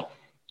cattle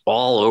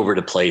all over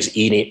the place,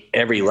 eating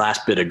every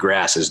last bit of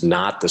grass is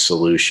not the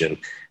solution,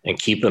 and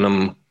keeping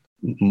them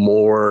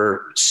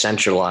more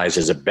centralized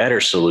is a better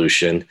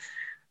solution,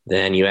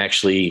 then you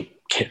actually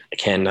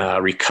can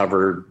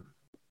recover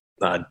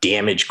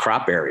damaged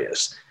crop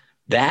areas.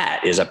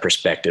 That is a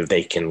perspective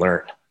they can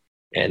learn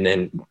and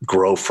then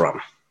grow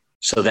from.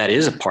 So that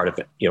is a part of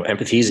it.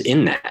 Empathy is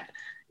in that.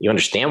 You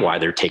understand why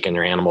they're taking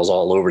their animals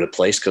all over the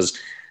place, because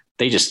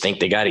they just think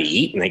they got to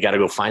eat and they got to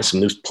go find some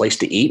new place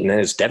to eat, and then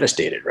it's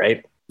devastated,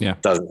 right? Yeah.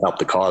 Doesn't help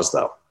the cause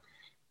though.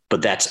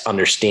 But that's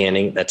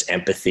understanding, that's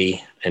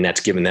empathy, and that's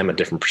giving them a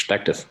different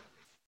perspective.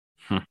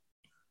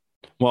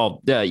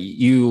 Well,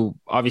 you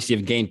obviously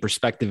have gained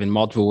perspective in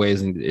multiple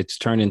ways, and it's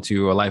turned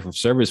into a life of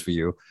service for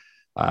you.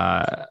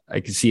 I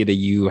can see that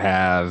you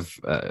have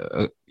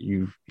an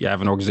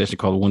organization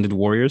called Wounded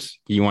Warriors.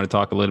 You want to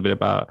talk a little bit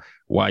about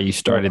why you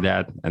started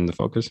that and the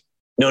focus?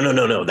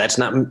 No. That's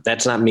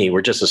not me.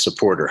 We're just a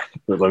supporter.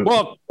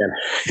 Well,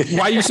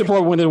 why you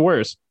support Wounded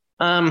Warriors?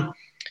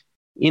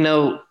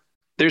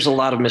 There's a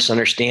lot of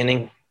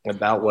misunderstanding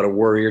about what a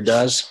warrior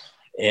does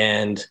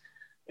and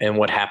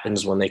what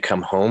happens when they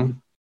come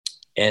home,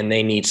 and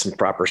they need some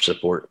proper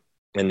support,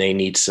 and they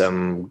need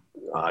some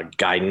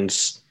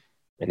guidance,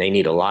 and they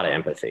need a lot of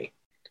empathy.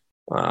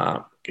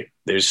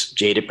 There's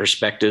jaded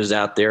perspectives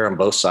out there on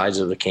both sides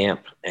of the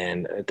camp,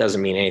 and it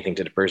doesn't mean anything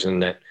to the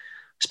person that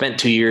spent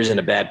 2 years in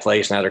a bad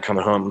place. Now they're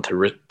coming home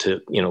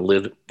to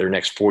live their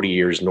next 40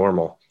 years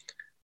normal.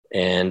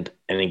 And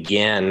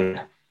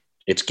again,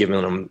 it's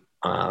giving them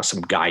some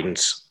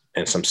guidance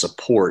and some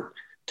support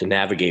to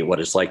navigate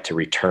what it's like to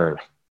return.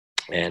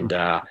 And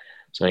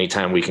So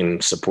anytime we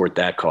can support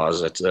that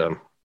cause, that's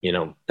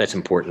that's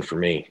important for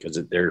me, because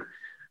they're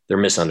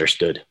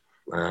misunderstood.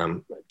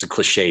 It's a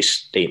cliche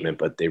statement,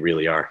 but they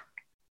really are.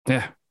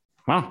 Yeah.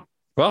 Wow.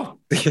 Well,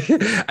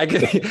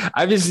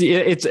 obviously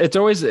it's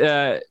always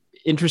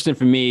interesting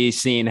for me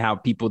seeing how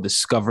people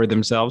discover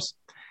themselves.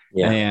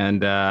 Yeah.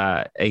 And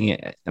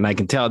I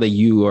can tell that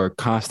you are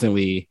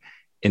constantly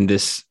in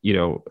this,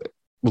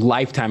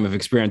 lifetime of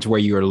experience where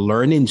you're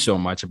learning so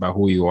much about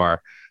who you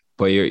are,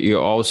 but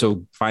you're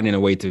also finding a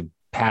way to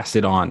pass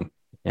it on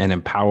and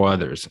empower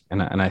others.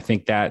 And I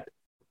think that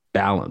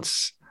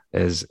balance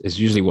is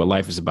usually what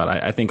life is about.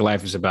 I think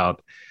life is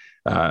about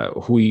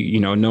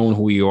knowing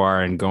who you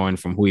are and going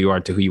from who you are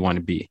to who you want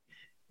to be.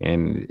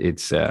 And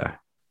it's, I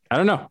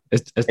don't know. I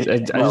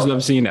just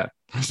love seeing that.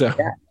 So,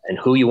 yeah. And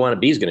who you want to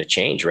be is going to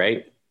change,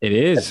 right? It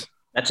is.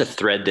 That's a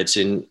thread that's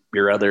in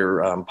your other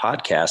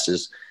podcast,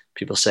 is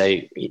people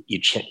say you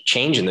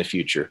change in the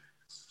future,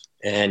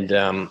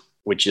 and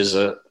which is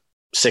a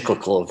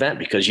cyclical event,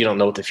 because you don't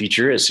know what the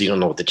future is. So you don't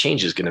know what the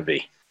change is going to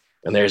be.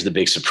 And there's the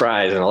big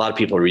surprise. And a lot of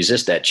people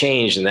resist that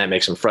change, and that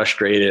makes them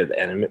frustrated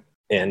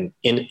and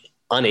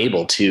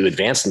unable to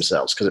advance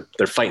themselves, because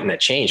they're fighting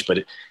that change,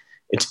 but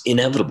it's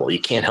inevitable.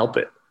 You can't help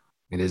it.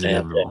 It is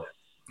inevitable.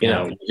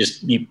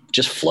 You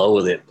just flow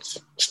with it.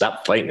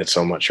 Stop fighting it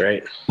so much,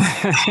 right?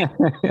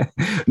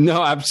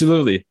 No,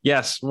 absolutely.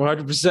 Yes,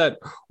 100%.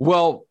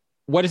 Well,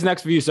 what is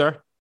next for you,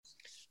 sir?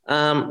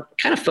 Kind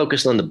of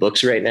focused on the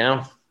books right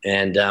now,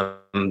 and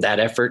that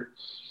effort.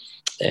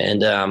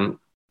 And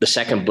the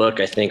second book,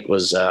 I think,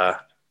 was I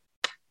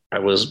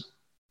was,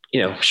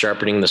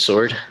 sharpening the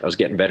sword. I was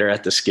getting better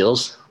at the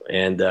skills,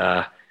 and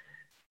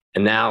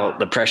now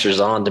the pressure's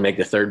on to make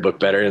the third book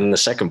better than the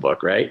second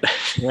book, right?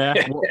 Yeah.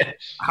 Well,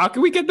 how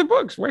can we get the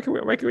books? Where can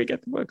we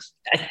get the books?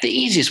 The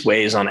easiest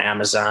way is on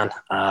Amazon.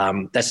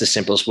 That's the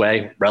simplest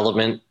way.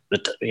 Relevant,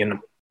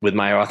 with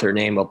my author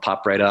name, will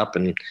pop right up.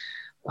 And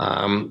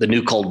The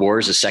New Cold War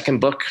is the second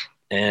book.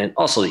 And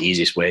also the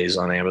easiest way is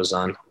on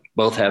Amazon.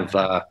 Both have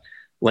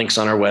links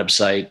on our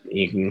website.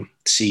 You can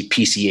see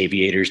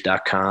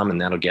pcaviators.com, and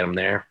that'll get them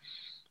there.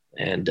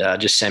 And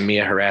just send me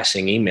a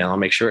harassing email. I'll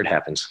make sure it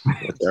happens.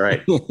 That's all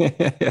right.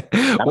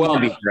 Well,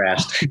 be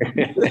harassed.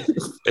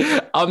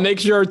 I'll make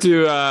sure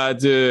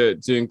to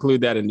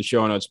include that in the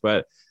show notes.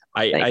 But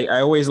I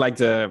always like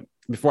to,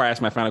 before I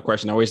ask my final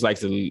question, I always like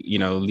to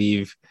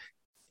leave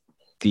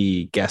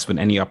the guests with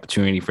any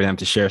opportunity for them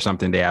to share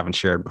something they haven't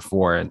shared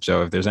before. And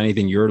so, if there's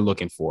anything you're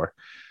looking for,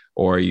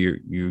 or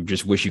you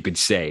just wish you could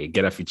say,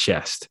 get off your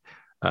chest,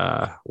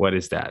 what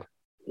is that?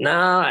 No,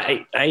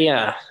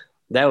 I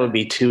that would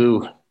be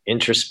too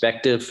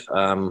introspective.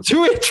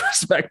 Too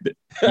introspective.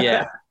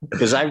 Yeah,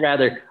 because I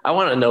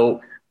want to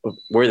know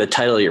where the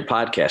title of your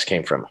podcast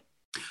came from.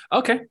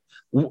 Okay.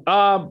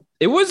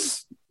 It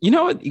was,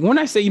 when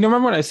I say, remember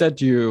when I said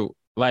to you,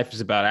 life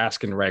is about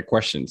asking the right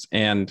questions.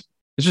 And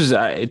this was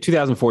in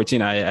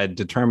 2014. I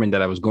determined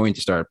that I was going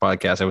to start a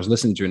podcast. I was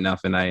listening to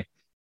enough, and I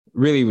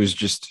really was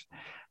just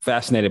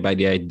fascinated by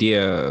the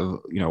idea of,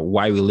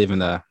 why we live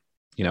in a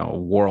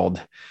world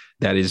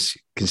that is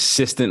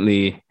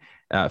consistently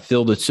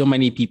filled with so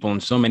many people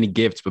and so many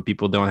gifts, but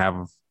people don't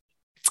have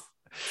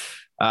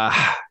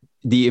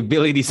the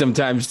ability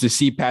sometimes to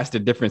see past the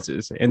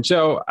differences. And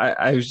so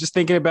I was just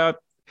thinking about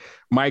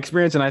my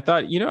experience, and I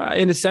thought,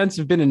 in a sense,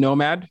 I've been a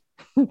nomad.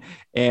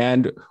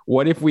 And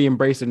what if we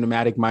embrace a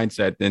nomadic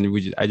mindset?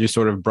 And I just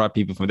sort of brought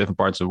people from different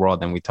parts of the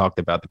world, and we talked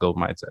about the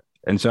global mindset.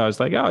 And so I was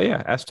like, oh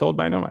yeah, as told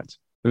by nomads.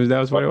 That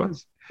was what it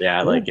was. Yeah,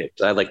 I like it.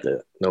 I like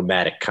the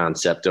nomadic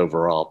concept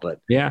overall. But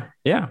yeah.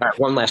 All right,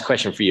 one last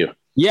question for you.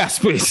 Yes,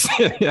 please.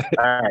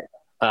 All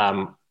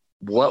right.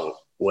 What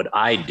would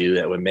I do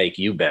that would make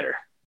you better?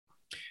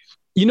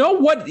 You know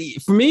what?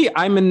 For me,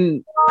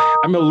 I'm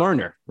a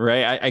learner,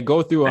 right? I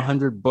go through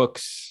 100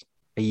 books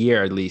a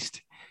year at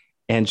least.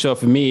 And so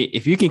for me,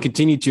 if you can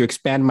continue to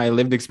expand my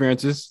lived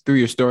experiences through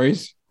your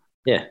stories.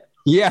 Yeah.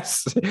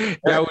 Yes,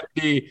 that would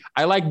be.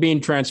 I like being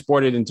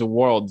transported into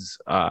worlds.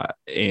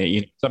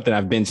 Something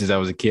I've been since I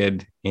was a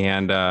kid,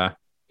 and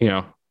in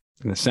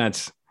a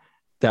sense,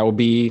 that will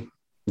be.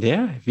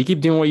 Yeah, if you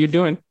keep doing what you're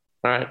doing.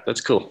 All right,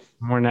 that's cool.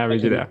 More than happy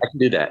to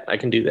do that. I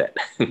can do that.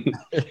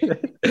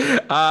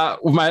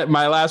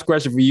 My last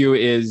question for you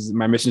is,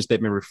 my mission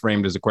statement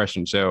reframed as a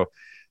question. So,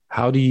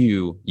 how do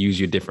you use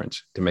your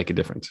difference to make a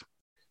difference?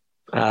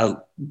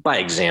 By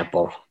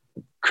example.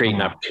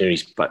 Creating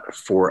opportunities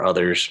for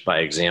others by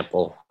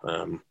example.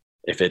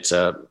 If it's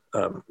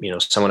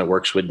someone that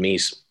works with me,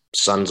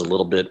 son's a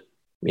little bit,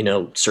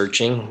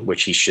 searching,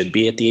 which he should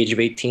be at the age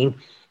of 18,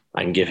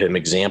 I can give him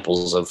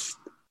examples of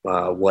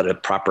what a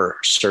proper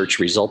search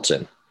results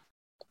in.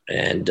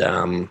 And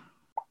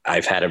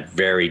I've had a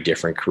very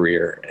different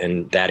career.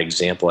 And that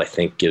example, I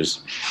think,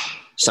 gives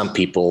some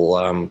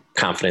people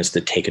confidence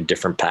to take a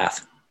different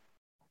path.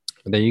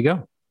 There you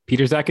go.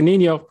 Peter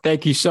Zaccagnino,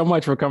 thank you so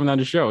much for coming on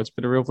the show. It's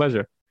been a real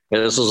pleasure. Yeah,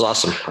 this was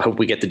awesome. I hope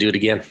we get to do it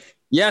again.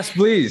 Yes,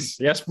 please.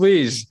 Yes,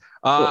 please.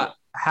 Cool.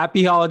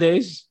 Happy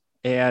holidays.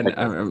 And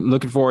I'm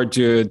looking forward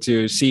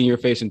to seeing your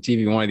face on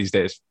TV one of these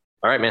days.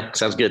 All right, man.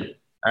 Sounds good.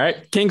 All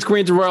right. Kings,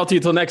 queens, and royalty.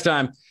 Until next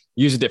time,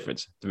 use a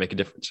difference to make a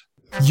difference.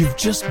 You've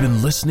just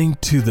been listening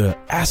to the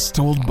As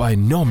Told by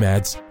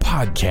Nomads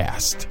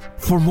podcast.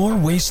 For more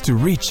ways to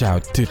reach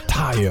out to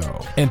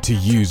Tayo and to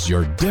use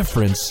your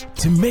difference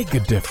to make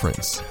a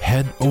difference,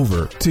 head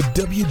over to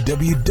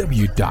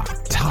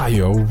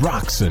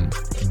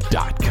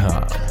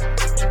www.tayoroxen.com.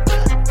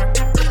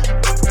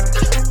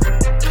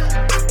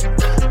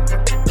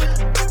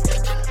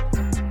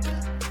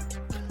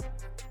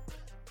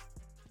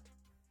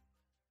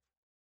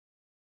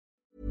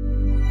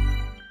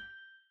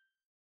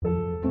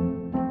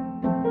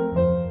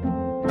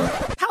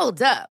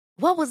 Hold up.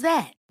 What was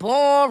that?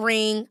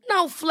 Boring.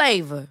 No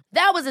flavor.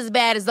 That was as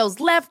bad as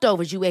those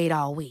leftovers you ate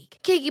all week.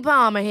 Keke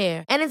Palmer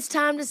here, and it's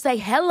time to say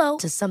hello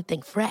to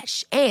something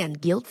fresh and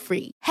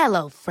guilt-free.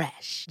 Hello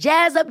Fresh.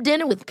 Jazz up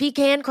dinner with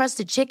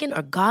pecan-crusted chicken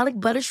or garlic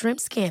butter shrimp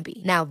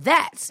scampi. Now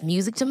that's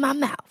music to my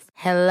mouth.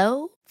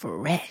 Hello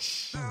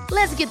Fresh.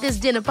 Let's get this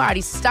dinner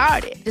party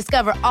started.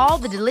 Discover all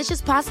the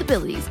delicious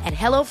possibilities at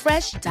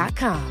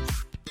hellofresh.com.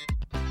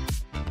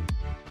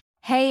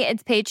 Hey,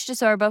 it's Paige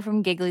DeSorbo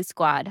from Giggly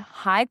Squad.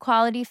 High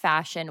quality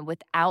fashion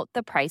without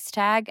the price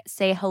tag.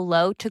 Say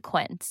hello to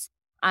Quince.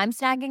 I'm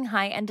snagging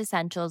high-end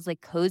essentials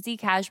like cozy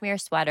cashmere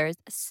sweaters,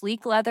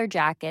 sleek leather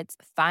jackets,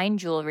 fine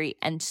jewelry,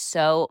 and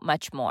so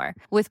much more.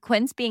 With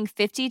Quince being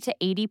 50 to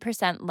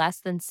 80%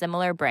 less than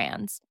similar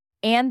brands.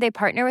 And they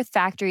partner with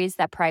factories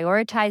that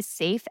prioritize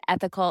safe,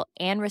 ethical,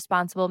 and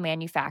responsible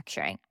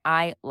manufacturing.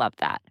 I love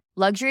that.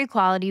 Luxury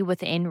quality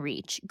within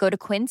reach. Go to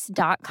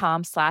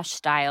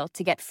quince.com/style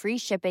to get free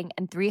shipping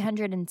and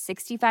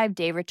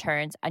 365-day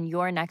returns on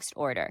your next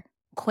order.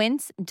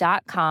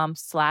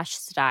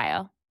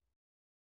 Quince.com/style.